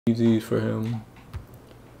Easy for him.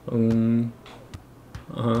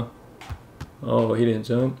 Oh, he didn't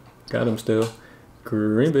jump. Got him still.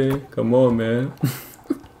 Green bean. Come on, man.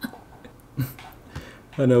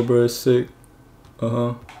 I know, bro. It's sick.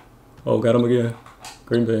 Oh, got him again.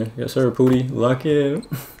 Green bean. Yes, sir. Pootie. Lock in.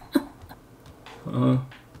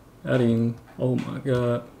 Got him. Oh my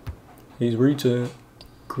God. He's reaching.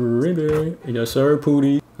 Green bean. Yes, sir.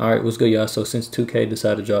 Pootie. Alright, what's good, y'all? So since 2K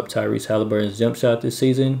decided to drop Tyrese Haliburton's jump shot this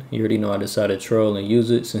season, you already know I decided to troll and use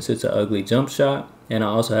it since it's an ugly jump shot. And I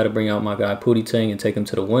also had to bring out my guy Pootie Tang and take him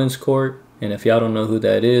to the women's court. And if y'all don't know who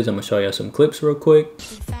that is, I'm gonna show y'all some clips real quick.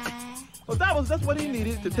 Well, that was just what he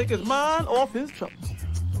needed to take his mind off his troubles.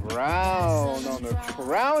 Round on the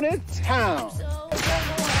crowded town.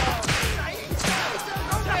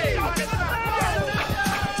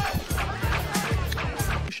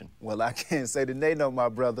 Well, I can't say that they know my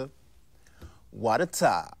brother. What a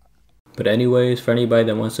tie. But anyways, for anybody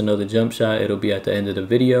that wants to know the jump shot, it'll be at the end of the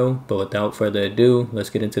video. But without further ado,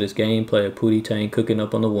 let's get into this gameplay of Pootie Tang cooking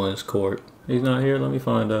up on the ones court. He's not here, let me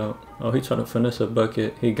find out. Oh, he's trying to finesse a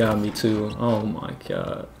bucket. He got me too. Oh my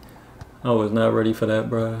God. I was not ready for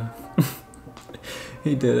that, bruh.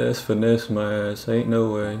 He did ass finesse my ass. Ain't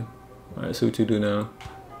no way. Alright, see what you do now.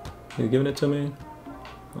 He's giving it to me?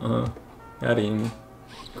 Got him.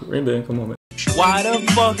 Green bean, come on, man. Why the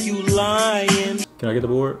fuck you lying? Can I get the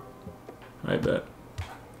board? I bet.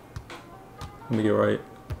 Let me get right.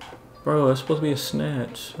 Bro, that's supposed to be a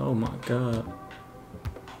snatch. Oh my God.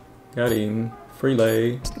 Got him. Free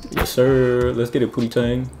lay. Yes, sir. Let's get it, Pootie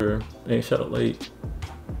Tang. Ain't shot up late.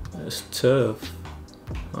 That's tough.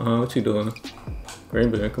 What you doing? Green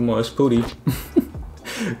bean, come on, it's Pootie.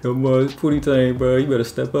 Come on, it's Pootie Tang, bro. You better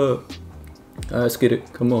step up. Alright, let's get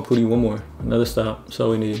it. Come on, Pootie, one more. Another stop. That's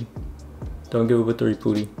all we need. Don't give up a three,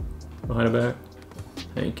 Pootie. Behind the back.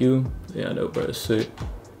 Thank you. Yeah, I know, bro. It's sick.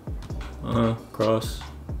 Cross.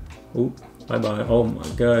 Oop. Bye-bye. Oh my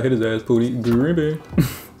God. Hit his ass, Pootie. Green bean.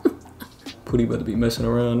 Pootie about to be messing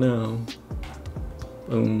around now.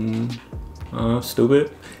 Boom.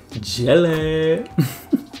 Stupid. Jelly.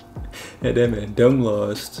 Hey, that man dumb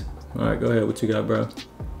lost. Alright, go ahead. What you got, bro?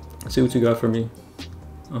 See what you got for me.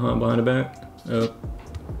 Behind the back. Yep.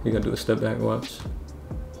 He gonna do a step back, watch.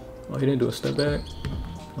 Oh, he didn't do a step back?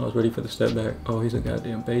 I was ready for the step back. Oh, he's a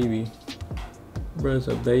goddamn baby. Bruh's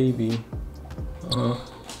a baby.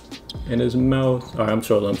 In his mouth. Alright, I'm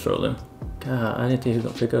trolling. God, I didn't think he was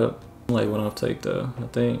gonna pick up. I'm like went off take though, I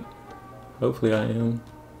think. Hopefully I am.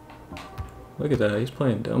 Look at that, he's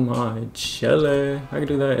playing dumb high. Jelly. I can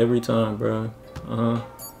do that every time, bro. Oh,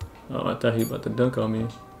 I thought he was about to dunk on me.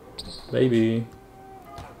 Baby.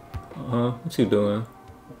 What you doing?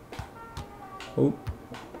 Oop.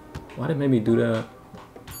 Why did it make me do that?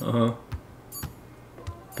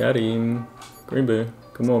 Got him. Green bean.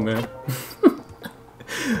 Come on, man.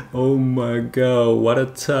 Oh my God. What a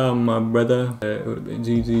time, my brother. It would have been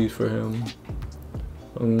GG's for him.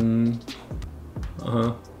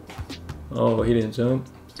 Oh, he didn't jump.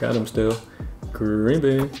 Got him still. Green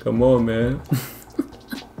bean. Come on, man.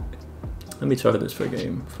 Let me try this for a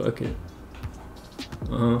game. Fuck it.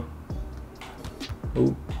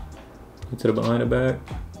 Oop. Into the behind the back.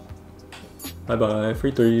 Bye-bye.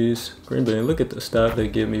 Free threes. Green bean. Look at the stop they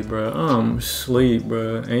give me, bro. I'm asleep,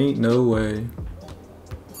 bro. Ain't no way.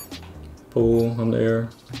 Pull. I'm there.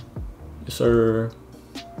 Yes, sir.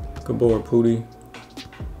 Good board, Pootie.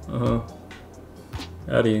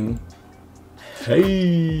 Got him. Hey.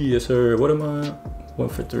 Yes, sir. What am I? 1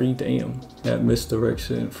 for 3. Damn. That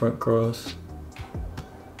misdirection. Front cross.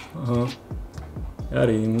 Got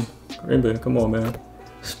him. Green bean. Come on, man.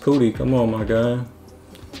 It's Pootie. Come on, my guy.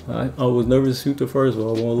 I was nervous to shoot the first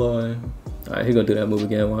one, I won't lie. Alright, he gonna do that move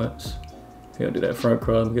again, watch. He gonna do that front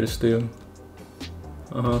cross, get a steal.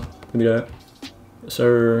 Give me that. Yes,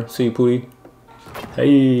 sir. See you, Pootie.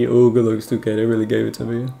 Hey, oh, good looks 2K, they really gave it to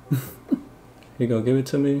me. He gonna give it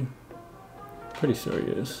to me? Pretty sure he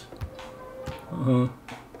is. Oh,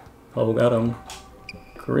 got him.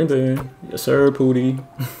 Green bean. Yes, sir, Pootie.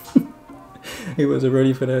 He wasn't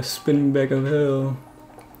ready for that spinning back of hell.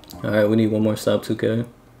 Alright, we need one more stop, 2K.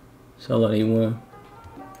 That's all I need, one.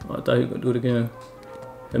 Oh, I thought he was gonna do it again.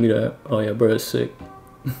 Give me that. Oh yeah, bro, it's sick.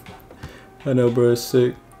 I know, bro, it's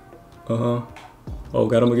sick. Oh,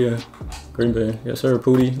 got him again. Green bean. Yes, sir,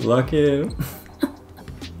 Pootie. Lock in.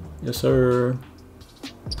 Yes, sir.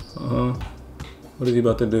 What is he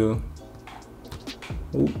about to do?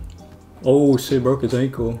 Ooh. Oh shit, broke his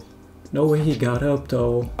ankle. No way he got up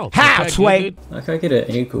though. Halfway. Like I get an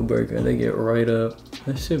ankle breaker and they get right up.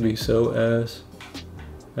 That should be so ass.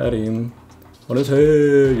 Got him. On his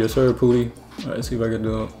head. Yes, sir, Pootie. Alright, let's see if I can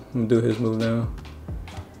do it. I'm gonna do his move now.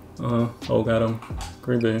 Oh, got him.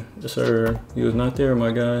 Green Bay. Yes, sir. He was not there,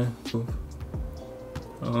 my guy.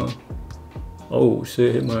 Oh,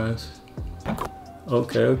 shit. Hit my ass.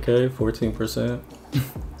 Okay. 14%.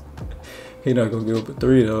 He not gonna give up a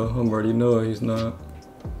 3, though. I'm already know he's not.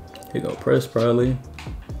 He gonna press, probably.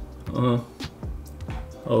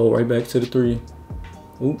 Oh, right back to the 3.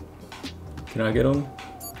 Oop. Can I get him?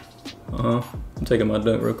 I'm taking my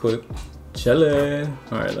dunk real quick. Chillin'.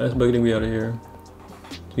 Alright, last bucket and we out of here.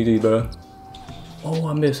 GG, bro. Oh,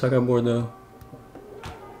 I missed. I got bored though.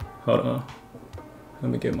 Hold on.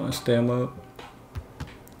 Let me get my stam up.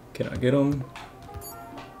 Can I get him?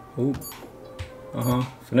 Oop.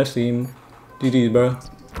 Finesse him. GG, bro.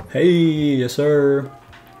 Hey, yes, sir.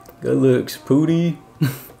 Good looks, Pootie.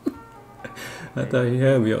 I thought he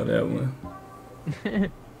had me on that one.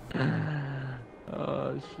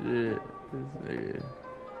 Oh shit, this nigga.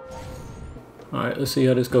 Alright, let's see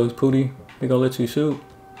how this goes, Pootie. He gonna let you shoot?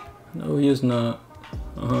 No, he is not.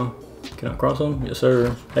 Can I cross him? Yes,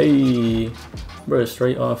 sir. Hey, bro,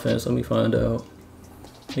 straight offense. Let me find out.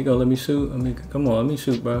 He gonna let me shoot? Come on, let me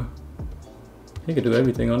shoot, bro. He could do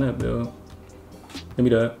everything on that build. Give me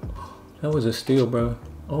that. That was a steal, bro.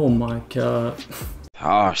 Oh my god.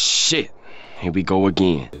 Oh shit. Here we go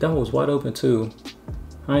again. That was wide open too.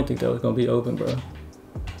 I didn't think that was gonna be open, bro.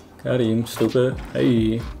 Got him, stupid.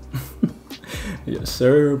 Hey. Yes,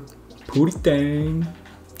 sir. Pootie Tang.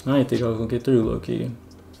 I didn't think I was gonna get through, low-key.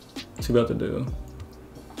 What's he about to do?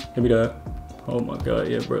 Give me that. Oh my god,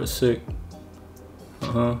 yeah, bro, sick.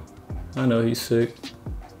 I know he's sick.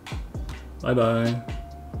 Bye-bye.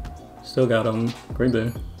 Still got him. Green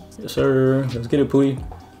Bay. Yes, sir. Let's get it, Pootie.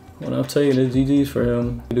 When I'm telling you, the GG's for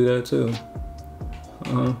him. You do that too.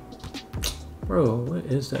 Bro, what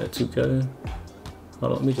is that, 2K?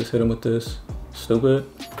 Hold on, let me just hit him with this. Stupid.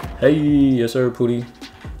 Hey, yes, sir, Pootie.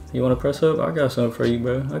 You want to press up? I got something for you,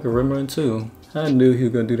 bro. I can rim run too. I knew he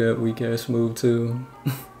was going to do that weak ass move too.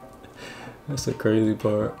 That's the crazy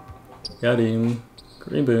part. Got him.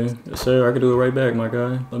 Green Bay. Yes, sir. I can do it right back, my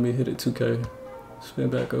guy. Let me hit it 2K. Spin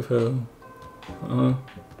back of hell.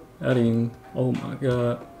 Got him. Oh my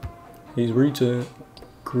god. He's reaching.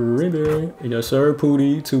 Green Bay. Yes, sir,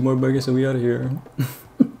 Pootie. 2 more buckets and we out of here.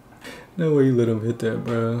 No way you let him hit that,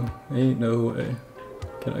 bro. Ain't no way.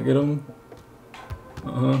 Can I get him?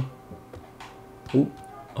 Oop.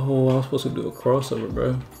 Oh, I was supposed to do a crossover,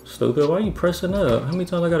 bro. Stupid. Why you pressing up? How many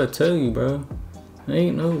times I gotta tell you, bro?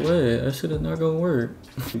 Ain't no way. That shit is not gonna work.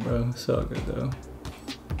 Bro, it's all good though.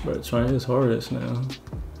 Bro, trying his hardest now.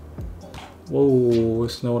 Whoa,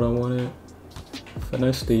 it's not what I wanted.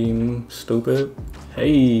 Finesse team. Stupid.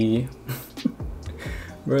 Hey.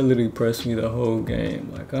 Bro literally pressed me the whole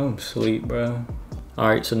game. Like, I'm asleep, bro.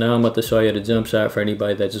 Alright, so now I'm about to show you the jump shot for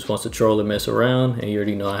anybody that just wants to troll and mess around, and you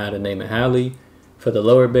already know how to name it Hallie. For the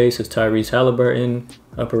lower base, it's Tyrese Haliburton.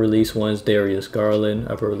 Upper release 1's Darius Garland.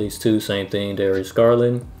 Upper release 2, same thing, Darius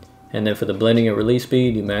Garland. And then for the blending and release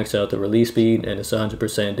speed, you max out the release speed, and it's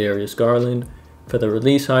 100% Darius Garland. For the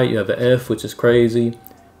release height, you have an F, which is crazy.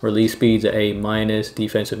 Release speed's an A-,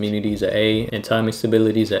 defensive immunity's an A, and timing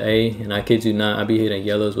stability's an A. And I kid you not, I be hitting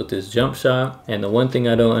yellows with this jump shot. And the one thing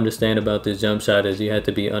I don't understand about this jump shot is you have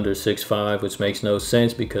to be under 6'5", which makes no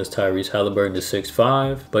sense because Tyrese Haliburton is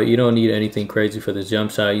 6'5". But you don't need anything crazy for this jump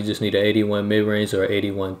shot. You just need an 81 mid-range or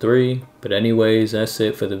 81 3. But anyways, that's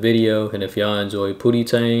it for the video. And if y'all enjoy Pootie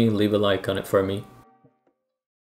Tang, leave a like on it for me.